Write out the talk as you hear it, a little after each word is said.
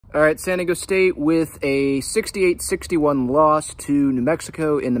All right, San Diego State with a 68-61 loss to New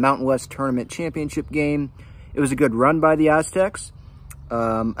Mexico in the Mountain West Tournament Championship game. It was a good run by the Aztecs.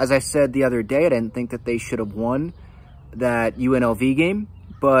 As I said the other day, I didn't think that they should have won that UNLV game,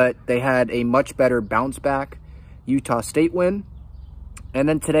 but they had a much better bounce-back Utah State win. And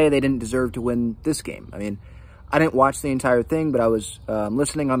then today, they didn't deserve to win this game. I mean, I didn't watch the entire thing, but I was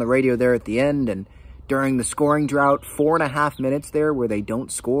listening on the radio there at the end, and during the scoring drought, 4.5 minutes there where they don't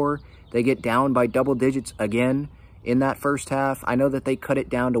score. They get down by double digits again in that first half. I know that they cut it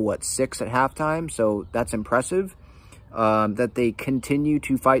down to, 6 at halftime, so that's impressive. That they continue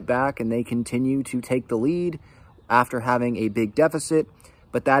to fight back and they continue to take the lead after having a big deficit.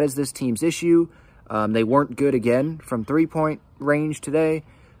 But that is this team's issue. They weren't good again from three-point range today.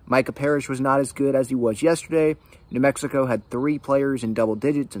 Micah Parrish was not as good as he was yesterday. New Mexico had 3 players in double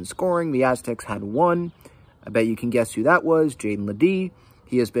digits in scoring. The Aztecs had 1. I bet you can guess who that was, Jaden Ledee.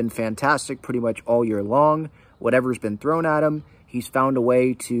 He has been fantastic pretty much all year long. Whatever's been thrown at him, he's found a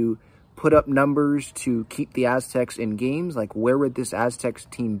way to put up numbers to keep the Aztecs in games. Like, where would this Aztecs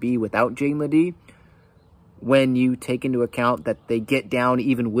team be without Jaden Ledee? When you take into account that they get down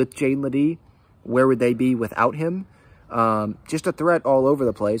even with Jaden Ledee, where would they be without him? Just a threat all over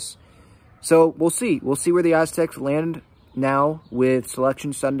the place. So we'll see. We'll see where the Aztecs land now with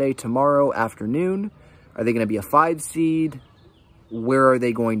Selection Sunday tomorrow afternoon. Are they going to be a 5 seed? Where are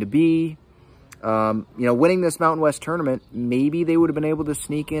they going to be? Winning this Mountain West tournament, maybe they would have been able to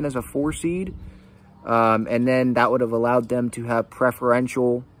sneak in as a 4 seed. And then that would have allowed them to have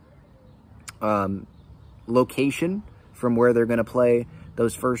preferential location from where they're going to play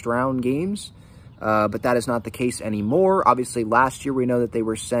those first round games. But that is not the case anymore. Obviously, last year we know that they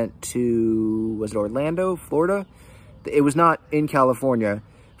were sent to, was it Orlando, Florida? It was not in California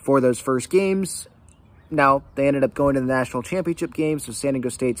for those first games. Now, they ended up going to the national championship game, so San Diego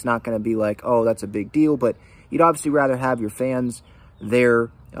State's not going to be like, oh, that's a big deal. But you'd obviously rather have your fans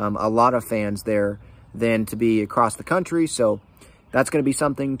there, a lot of fans there, than to be across the country. So that's going to be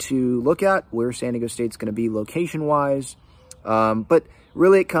something to look at, where San Diego State's going to be location-wise. But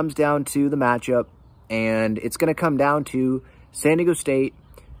really, it comes down to the matchup, and it's going to come down to San Diego State.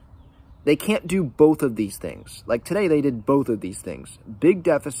 They can't do both of these things. Like today, they did both of these things. Big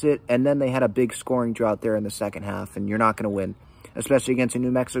deficit, and then they had a big scoring drought there in the second half, and you're not going to win, especially against a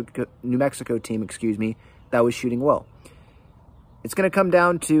New Mexico team, that was shooting well. It's going to come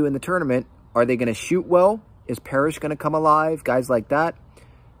down to, in the tournament, are they going to shoot well? Is Parrish going to come alive? Guys like that.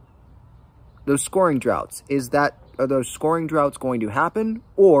 Those scoring droughts, are those scoring droughts going to happen,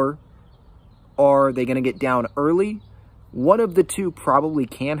 or are they going to get down early? One of the two probably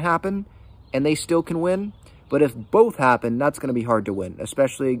can happen, and they still can win. But if both happen, that's going to be hard to win,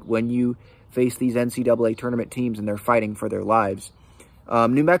 especially when you face these NCAA tournament teams and they're fighting for their lives.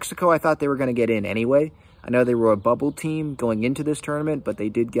 New Mexico, I thought they were going to get in anyway. I know they were a bubble team going into this tournament, but they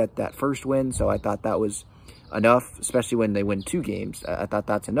did get that first win, so I thought that was enough, especially when they win 2 games. I thought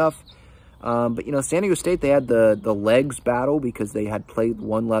that's enough. But, San Diego State, they had the legs battle because they had played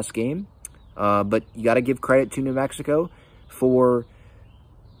 1 less game. But you got to give credit to New Mexico for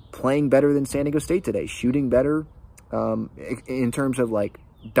playing better than San Diego State today, shooting better in terms of,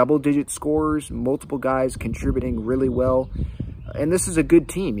 double-digit scores, multiple guys contributing really well. And this is a good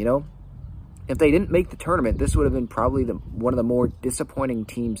team, If they didn't make the tournament, this would have been probably one of the more disappointing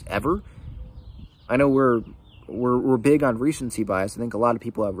teams ever. I know we're big on recency bias. I think a lot of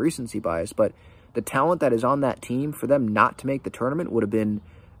people have recency bias, but the talent that is on that team, for them not to make the tournament would have been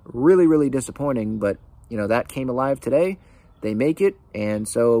really, really disappointing. But, that came alive today. They make it, and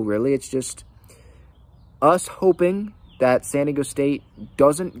so really it's just us hoping that San Diego State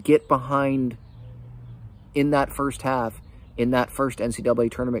doesn't get behind in that first half, in that first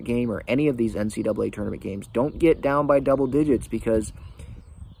NCAA tournament game or any of these NCAA tournament games. Don't get down by double digits, because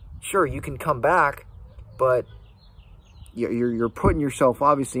sure, you can come back, but you're putting yourself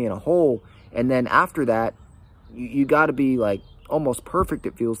obviously in a hole. And then after that, you got to be almost perfect,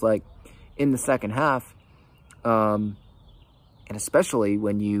 it feels like, in the second half. And especially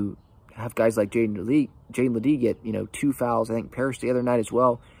when you have guys like Jaden Ledee get, 2 fouls. I think Parrish the other night as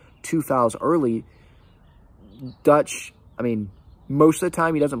well, 2 fouls early. Dutch, most of the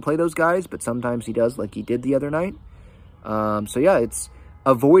time he doesn't play those guys, but sometimes he does, like he did the other night. So yeah, it's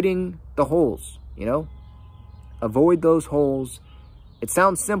avoiding the holes, Avoid those holes. It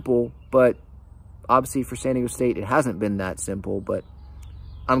sounds simple, but obviously for San Diego State, it hasn't been that simple. But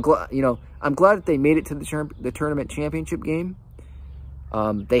I'm glad, I'm glad that they made it to the tournament championship game.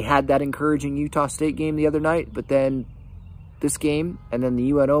 They had that encouraging Utah State game the other night, but then this game and then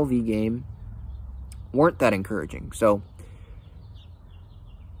the UNLV game weren't that encouraging. So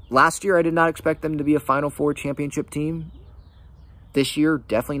last year, I did not expect them to be a Final Four championship team. This year,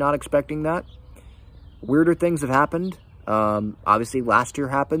 definitely not expecting that. Weirder things have happened. Obviously, last year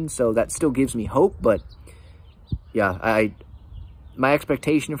happened, so that still gives me hope. But, yeah, my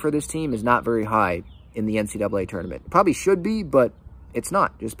expectation for this team is not very high in the NCAA tournament. Probably should be, but it's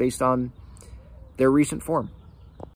not, just based on their recent form.